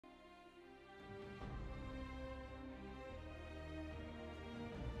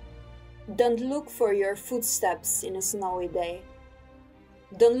Don't look for your footsteps in a snowy day.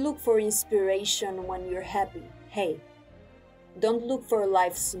 Don't look for inspiration when you're happy. Hey, don't look for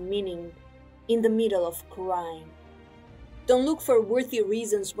life's meaning in the middle of crying. Don't look for worthy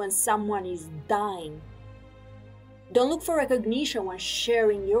reasons when someone is dying. Don't look for recognition when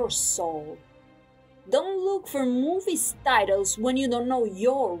sharing your soul. Don't look for movies titles when you don't know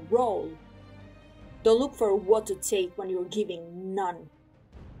your role. Don't look for what to take when you're giving none.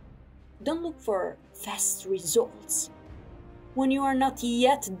 Don't look for fast results when you are not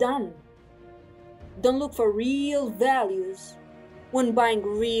yet done. Don't look for real values when buying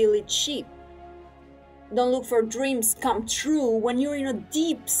really cheap. Don't look for dreams come true when you're in a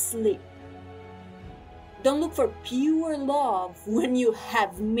deep sleep. Don't look for pure love when you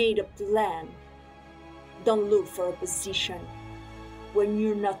have made a plan. Don't look for a position when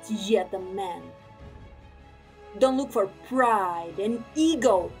you're not yet a man. Don't look for pride and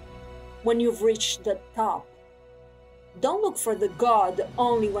ego when you've reached the top. Don't look for the God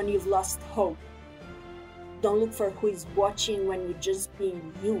only when you've lost hope. Don't look for who is watching when you're just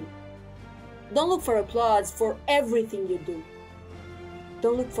being you. Don't look for applause for everything you do.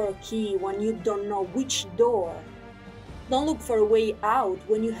 Don't look for a key when you don't know which door. Don't look for a way out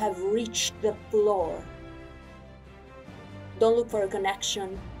when you have reached the floor. Don't look for a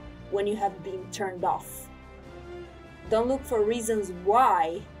connection when you have been turned off. Don't look for reasons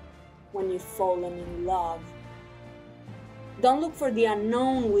why when you've fallen in love. Don't look for the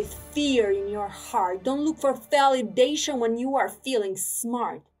unknown with fear in your heart. Don't look for validation when you are feeling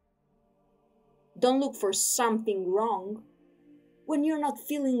smart. Don't look for something wrong when you're not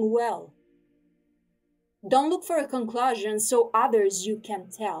feeling well. Don't look for a conclusion so others you can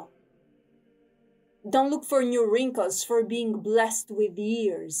tell. Don't look for new wrinkles for being blessed with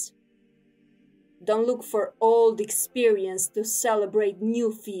years. Don't look for old experience to celebrate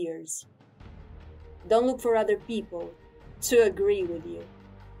new fears. Don't look for other people to agree with you.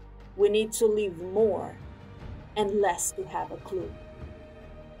 We need to live more and less to have a clue.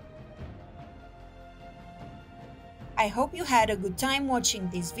 I hope you had a good time watching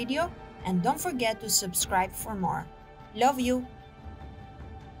this video and don't forget to subscribe for more. Love you!